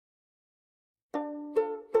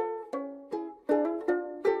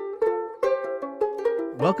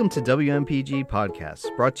Welcome to WMPG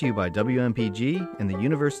Podcasts, brought to you by WMPG and the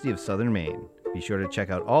University of Southern Maine. Be sure to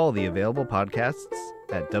check out all the available podcasts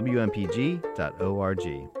at wmpg.org.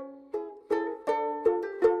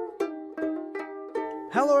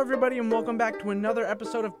 Hello, everybody, and welcome back to another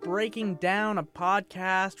episode of Breaking Down, a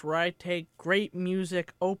podcast where I take great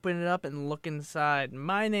music, open it up, and look inside.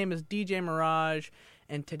 My name is DJ Mirage,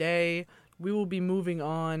 and today we will be moving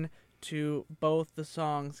on to both the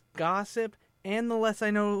songs Gossip and The Less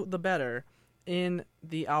I Know, The Better in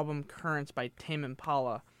the album Currents by Tame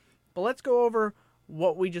Impala. But let's go over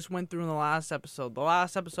what we just went through in the last episode. The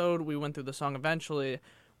last episode, we went through the song Eventually,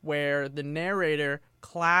 where the narrator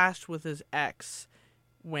clashed with his ex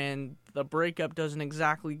when the breakup doesn't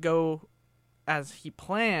exactly go as he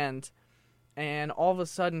planned, and all of a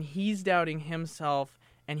sudden he's doubting himself,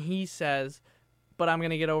 and he says, but I'm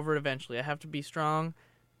going to get over it eventually. I have to be strong.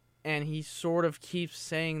 And he sort of keeps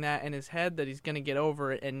saying that in his head, that he's going to get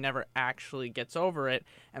over it, and never actually gets over it.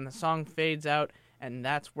 And the song fades out, and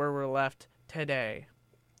that's where we're left today.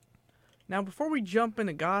 Now, before we jump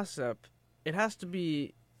into Gossip, it has to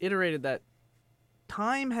be iterated that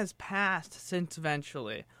time has passed since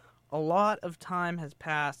Eventually. A lot of time has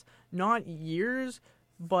passed. Not years,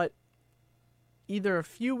 but either a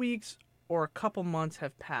few weeks or a couple months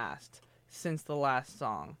have passed since the last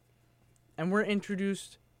song. And we're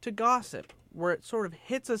introduced to Gossip, where it sort of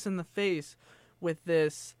hits us in the face with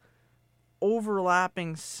this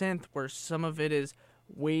overlapping synth where some of it is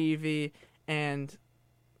wavy, and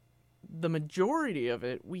the majority of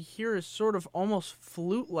it we hear is sort of almost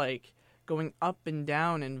flute-like, going up and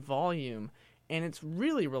down in volume, and it's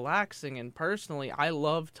really relaxing, and personally I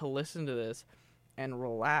love to listen to this and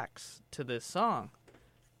relax to this song.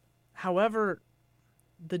 However,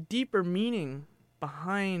 the deeper meaning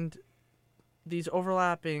behind these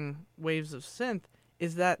overlapping waves of synth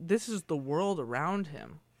is that this is the world around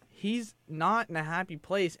him. He's not in a happy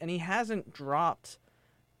place, and he hasn't dropped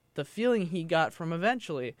the feeling he got from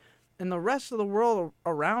Eventually. And the rest of the world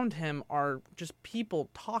around him are just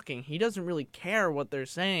people talking. He doesn't really care what they're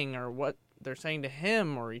saying or what they're saying to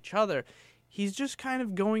him or each other. He's just kind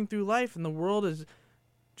of going through life, and the world is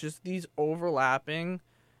just these overlapping,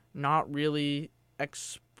 not really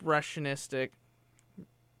expressionistic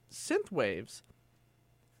synth waves.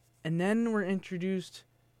 And then we're introduced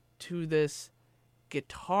to this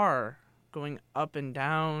guitar going up and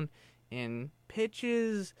down in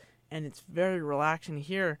pitches, and it's very relaxing to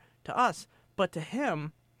hear to us. But to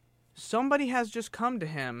him, somebody has just come to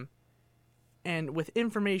him and with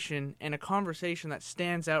information and a conversation that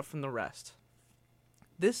stands out from the rest.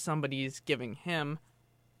 This somebody is giving him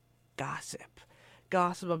gossip.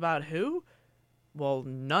 Gossip about who? Well,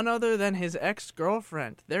 none other than his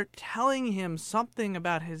ex-girlfriend. They're telling him something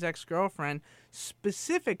about his ex-girlfriend,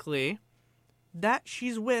 specifically that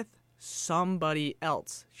she's with somebody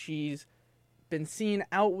else. She's been seen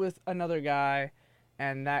out with another guy,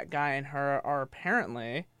 and that guy and her are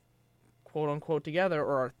apparently, quote-unquote, together,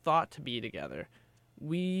 or are thought to be together.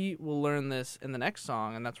 We will learn this in the next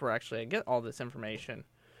song, and that's where actually I get all this information,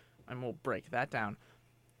 and we'll break that down.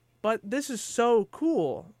 But this is so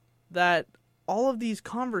cool that all of these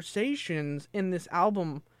conversations in this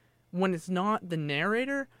album, when it's not the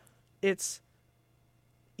narrator, it's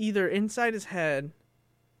either inside his head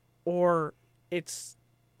or it's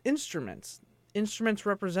instruments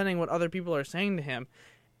representing what other people are saying to him.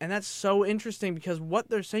 And that's so interesting because what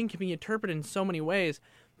they're saying can be interpreted in so many ways.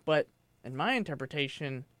 But in my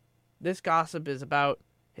interpretation, this gossip is about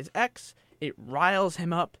his ex. It riles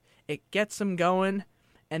him up, it gets him going,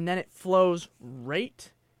 and then it flows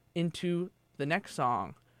right into the next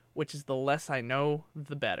song, which is The Less I Know,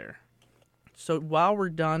 The Better. So while we're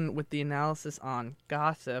done with the analysis on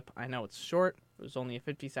Gossip, I know it's short, it was only a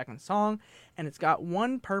 50-second song, and it's got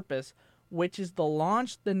one purpose, which is to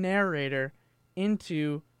launch the narrator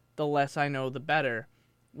into The Less I Know, The Better,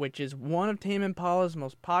 which is one of Tame Impala's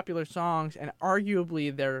most popular songs, and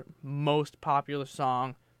arguably their most popular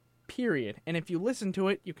song, period. And if you listen to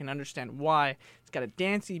it, you can understand why. It's got a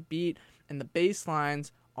dancey beat, and the bass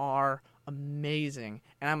lines are amazing,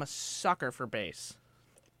 and I'm a sucker for bass.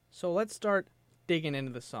 So let's start digging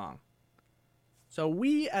into the song. So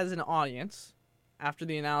we, as an audience, after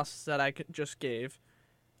the analysis that I just gave,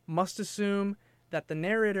 must assume that the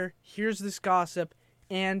narrator hears this gossip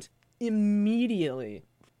and immediately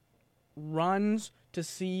runs to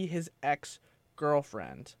see his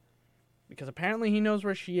ex-girlfriend, because apparently he knows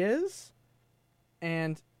where she is,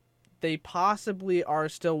 and they possibly are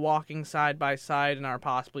still walking side by side and are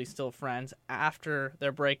possibly still friends after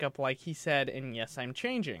their breakup, like he said in Yes, I'm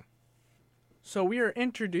Changing. So we are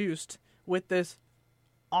introduced with this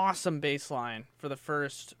awesome bass line for the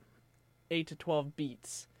first 8 to 12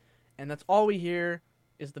 beats. And that's all we hear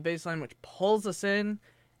is the bass line, which pulls us in.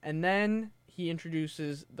 And then he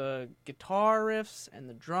introduces the guitar riffs and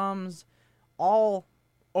the drums, all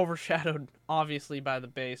overshadowed, obviously, by the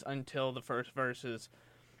bass until the first verses.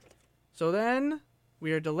 So then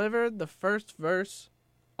we are delivered the first verse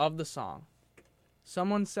of the song.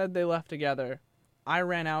 Someone said they left together. I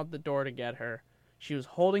ran out the door to get her. She was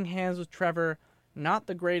holding hands with Trevor. Not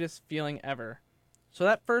the greatest feeling ever. So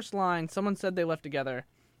that first line, someone said they left together,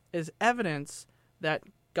 is evidence that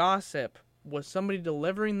Gossip was somebody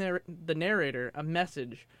delivering the narrator a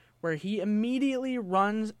message where he immediately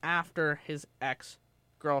runs after his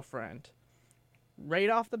ex-girlfriend. Right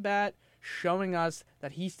off the bat, showing us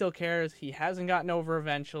that he still cares, he hasn't gotten over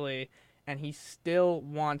eventually, and he still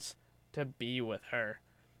wants to be with her.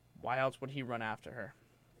 Why else would he run after her?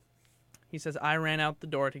 He says, I ran out the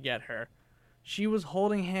door to get her. She was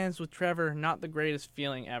holding hands with Trevor, not the greatest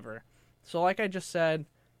feeling ever. So like I just said,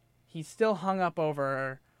 he's still hung up over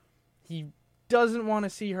her. He doesn't want to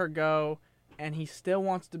see her go, and he still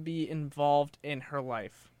wants to be involved in her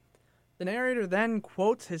life. The narrator then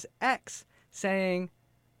quotes his ex, said,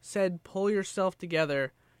 pull yourself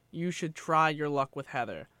together. You should try your luck with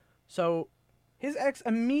Heather. So his ex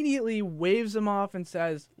immediately waves him off and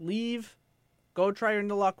says, leave, go try your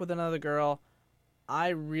luck with another girl. I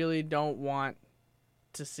really don't want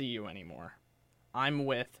to see you anymore. I'm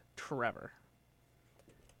with Trevor.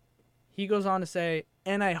 He goes on to say,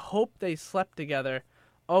 and I hope they slept together.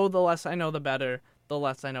 Oh, the less I know, the better. The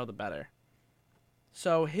less I know, the better.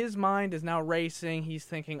 So his mind is now racing. He's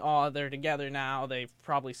thinking, oh, they're together now. They've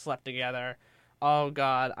probably slept together. Oh,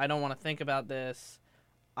 God, I don't want to think about this.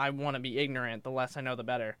 I want to be ignorant. The less I know, the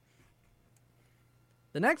better.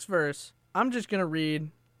 The next verse, I'm just going to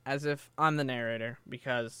read as if I'm the narrator,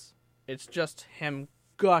 because it's just him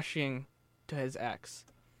gushing to his ex.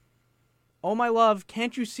 Oh, my love,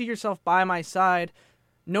 can't you see yourself by my side?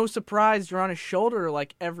 No surprise, you're on his shoulder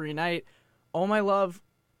like every night. Oh, my love,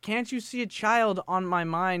 can't you see a child on my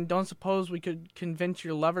mind? Don't suppose we could convince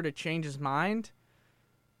your lover to change his mind?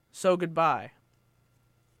 So goodbye.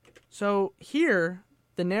 So here,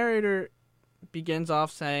 the narrator begins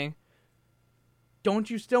off saying,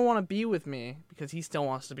 don't you still want to be with me? Because he still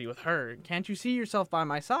wants to be with her. Can't you see yourself by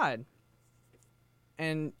my side?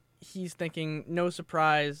 And he's thinking, no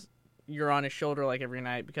surprise, you're on his shoulder like every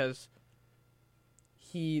night, because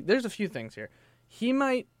there's a few things here. He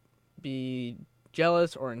might be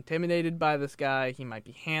jealous or intimidated by this guy. He might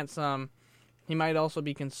be handsome. He might also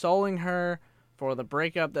be consoling her for the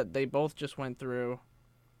breakup that they both just went through.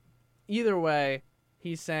 Either way,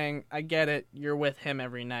 he's saying, I get it, you're with him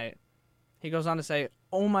every night. He goes on to say,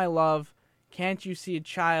 oh, my love, can't you see a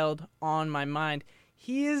child on my mind?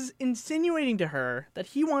 He is insinuating to her that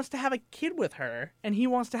he wants to have a kid with her, and he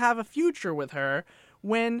wants to have a future with her,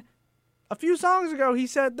 when a few songs ago he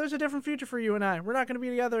said, there's a different future for you and I. We're not going to be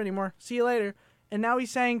together anymore. See you later. And now he's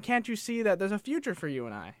saying, can't you see that there's a future for you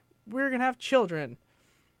and I? We're going to have children.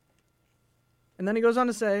 And then he goes on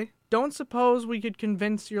to say, don't suppose we could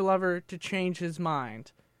convince your lover to change his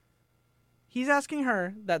mind. He's asking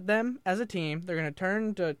her that them, as a team, they're going to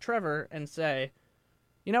turn to Trevor and say,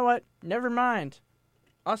 you know what? Never mind.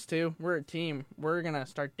 Us two, we're a team. We're going to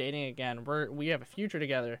start dating again. We have a future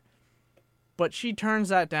together. But she turns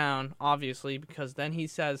that down, obviously, because then he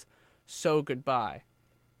says, so goodbye.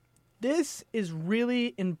 This is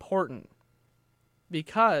really important,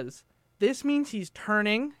 because this means he's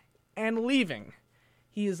turning and leaving.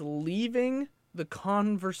 He is leaving the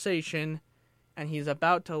conversation, and he's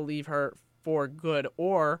about to leave her for good,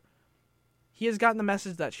 or he has gotten the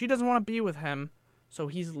message that she doesn't want to be with him, so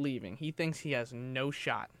he's leaving. He thinks he has no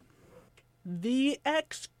shot. The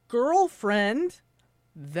ex-girlfriend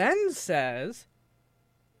then says,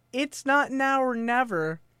 it's not now or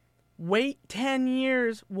never. Wait 10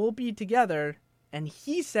 years, we'll be together. And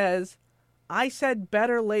he says, I said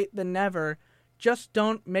better late than never. Just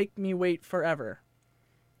don't make me wait forever.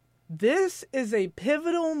 This is a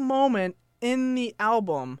pivotal moment in the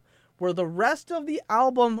album, where the rest of the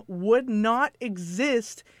album would not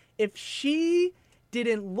exist if she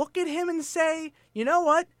didn't look at him and say, you know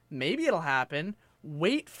what, maybe it'll happen,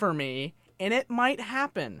 wait for me, and it might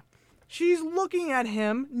happen. She's looking at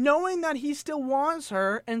him, knowing that he still wants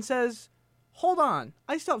her, and says, hold on,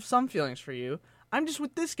 I still have some feelings for you, I'm just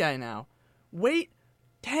with this guy now. Wait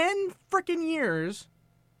 10 frickin' years,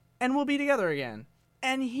 and we'll be together again.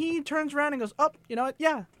 And he turns around and goes, oh, you know what,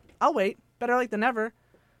 yeah, I'll wait, better late than never.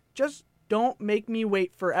 Just don't make me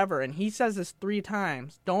wait forever. And he says this 3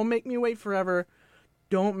 times. Don't make me wait forever.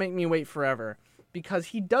 Don't make me wait forever. because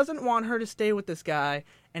he doesn't want her to stay with this guy,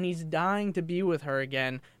 and he's dying to be with her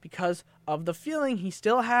again because of the feeling he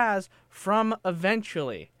still has from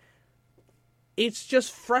eventually. It's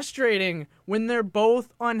just frustrating when they're both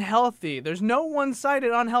unhealthy. There's no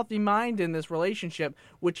one-sided unhealthy mind in this relationship,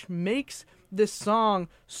 which makes this song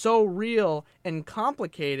so real and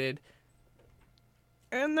complicated.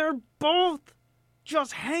 And they're both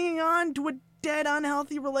just hanging on to a dead,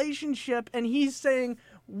 unhealthy relationship, and he's saying,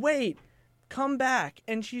 wait, come back.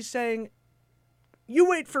 And she's saying, you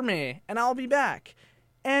wait for me, and I'll be back.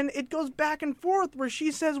 And it goes back and forth where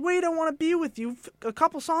she says, wait, I want to be with you a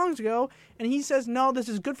couple songs ago. And he says, no, this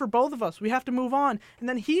is good for both of us. We have to move on. And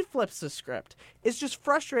then he flips the script. It's just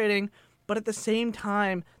frustrating, but at the same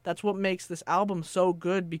time, that's what makes this album so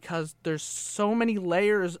good, because there's so many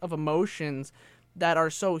layers of emotions that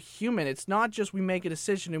are so human. It's not just we make a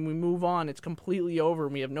decision and we move on. It's completely over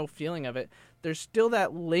and we have no feeling of it. There's still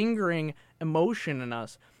that lingering emotion in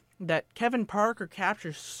us that Kevin Parker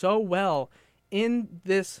captures so well in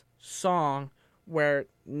this song, where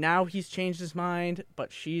now he's changed his mind,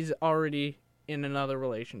 but she's already in another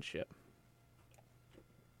relationship.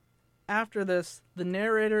 After this, the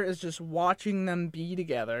narrator is just watching them be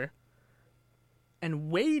together and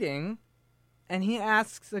waiting, and he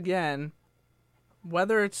asks again,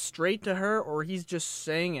 whether it's straight to her or he's just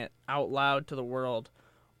saying it out loud to the world.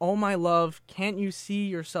 Oh, my love, can't you see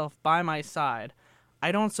yourself by my side?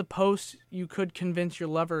 I don't suppose you could convince your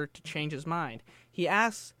lover to change his mind. He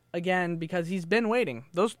asks again because he's been waiting.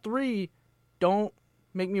 Those three don't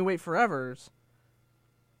make me wait forevers.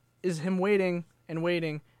 Is him waiting and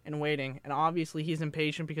waiting and waiting. And obviously he's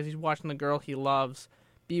impatient because he's watching the girl he loves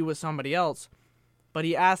be with somebody else. But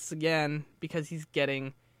he asks again because he's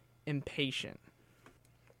getting impatient.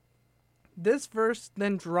 This verse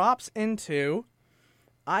then drops into,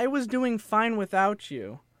 I was doing fine without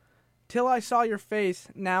you. Till I saw your face,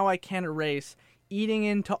 now I can't erase. Eating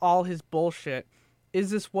into all his bullshit. Is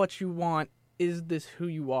this what you want? Is this who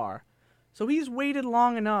you are? So he's waited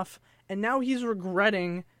long enough, and now he's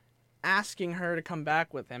regretting asking her to come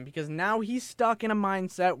back with him, because now he's stuck in a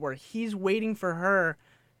mindset where he's waiting for her,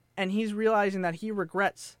 and he's realizing that he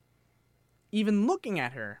regrets even looking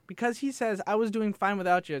at her, because he says, I was doing fine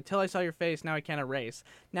without you till I saw your face, now I can't erase.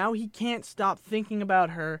 Now he can't stop thinking about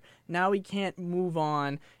her, now he can't move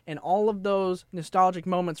on, and all of those nostalgic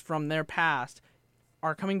moments from their past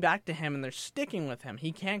are coming back to him, and they're sticking with him.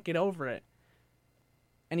 He can't get over it.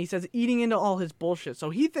 And he says, eating into all his bullshit. So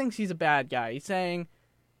he thinks he's a bad guy. He's saying,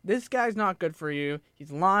 this guy's not good for you,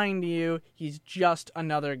 he's lying to you, he's just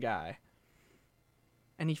another guy.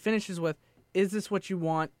 And he finishes with, is this what you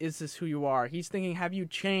want? Is this who you are? He's thinking, have you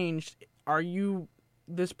changed? Are you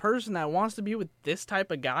this person that wants to be with this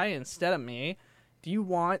type of guy instead of me? Do you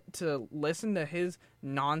want to listen to his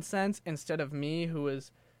nonsense instead of me, who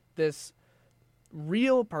is this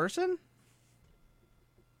real person?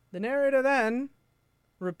 The narrator then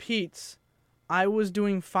repeats, I was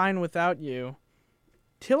doing fine without you,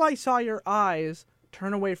 till I saw your eyes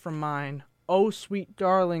turn away from mine. Oh, sweet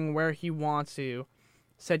darling, where he wants you.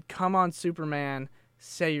 Said, come on, Superman,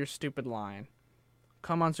 say your stupid line.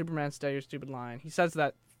 Come on, Superman, say your stupid line. He says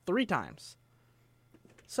that 3 times.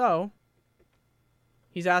 So,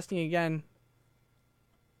 he's asking again,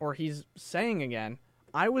 or he's saying again,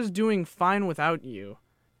 I was doing fine without you,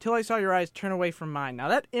 till I saw your eyes turn away from mine. Now,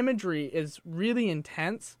 that imagery is really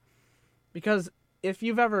intense, because if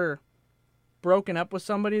you've ever broken up with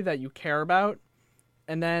somebody that you care about,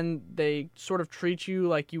 and then they sort of treat you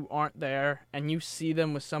like you aren't there, and you see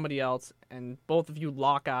them with somebody else, and both of you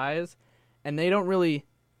lock eyes, and they don't really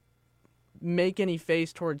make any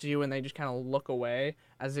face towards you, and they just kind of look away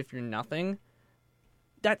as if you're nothing.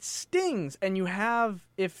 That stings, and you have,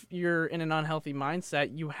 if you're in an unhealthy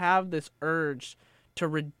mindset, you have this urge to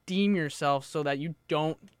redeem yourself so that you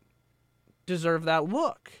don't deserve that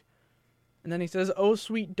look. And then he says, oh,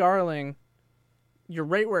 sweet darling, you're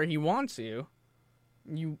right where he wants you.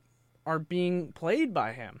 You are being played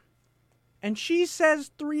by him. And she says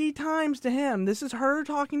 3 times to him, this is her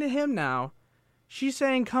talking to him now. She's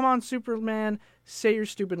saying, come on, Superman, say your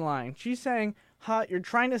stupid line. She's saying, you're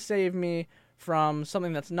trying to save me from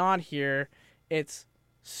something that's not here. It's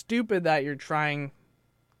stupid that you're trying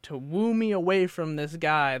to woo me away from this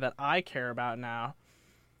guy that I care about now.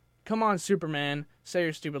 Come on, Superman, say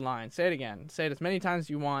your stupid line. Say it again. Say it as many times as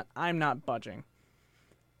you want. I'm not budging.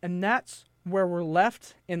 And that's where we're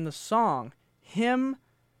left in the song. Him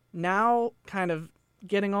now kind of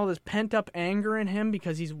getting all this pent-up anger in him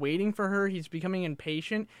because he's waiting for her. He's becoming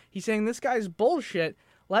impatient. He's saying, this guy's bullshit.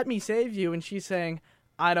 Let me save you. And she's saying,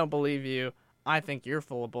 I don't believe you. I think you're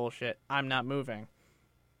full of bullshit. I'm not moving.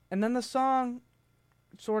 And then the song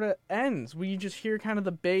sort of ends. We just hear kind of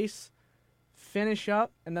the bass finish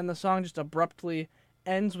up, and then the song just abruptly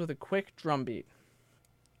ends with a quick drum beat.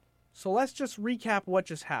 So let's just recap what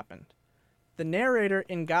just happened. The narrator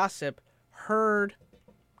in Gossip heard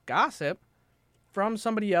gossip from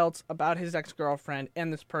somebody else about his ex-girlfriend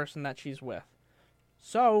and this person that she's with.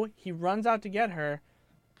 So he runs out to get her,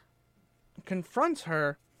 confronts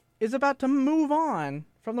her, is about to move on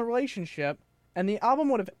from the relationship, and the album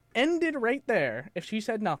would have ended right there if she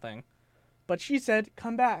said nothing. But she said,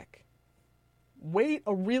 come back. Wait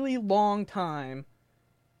a really long time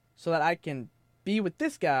so that I can be with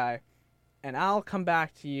this guy, and I'll come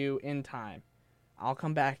back to you in time. I'll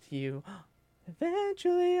come back to you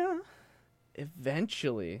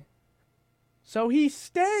eventually. So he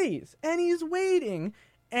stays, and he's waiting,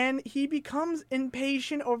 and he becomes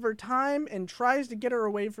impatient over time and tries to get her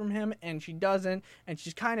away from him, and she doesn't, and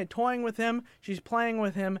she's kind of toying with him, she's playing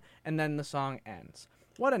with him, and then the song ends.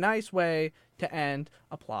 What a nice way to end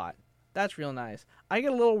a plot. That's real nice. I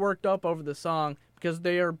get a little worked up over the song because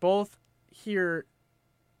they are both here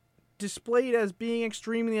displayed as being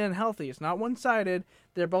extremely unhealthy. It's not one-sided.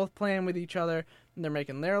 They're both playing with each other, and they're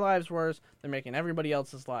making their lives worse. They're making everybody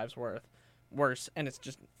else's lives worse, and it's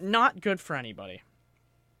just not good for anybody.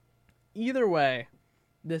 Either way,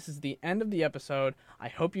 this is the end of the episode. I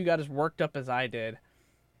hope you got as worked up as I did.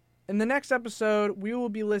 In the next episode, we will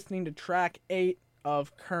be listening to track 8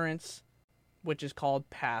 of Currents, which is called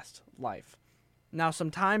Past Life. Now,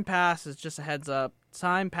 some time passes, just a heads up.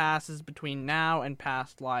 Time passes between now and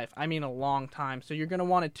Past Life. I mean a long time. So you're going to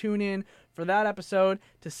want to tune in for that episode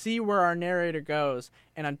to see where our narrator goes.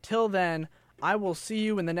 And until then, I will see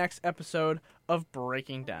you in the next episode of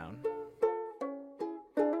Breaking Down.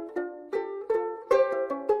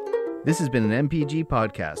 This has been an MPG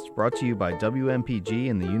podcast brought to you by WMPG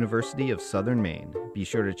and the University of Southern Maine. Be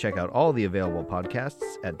sure to check out all the available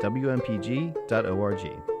podcasts at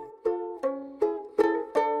WMPG.org.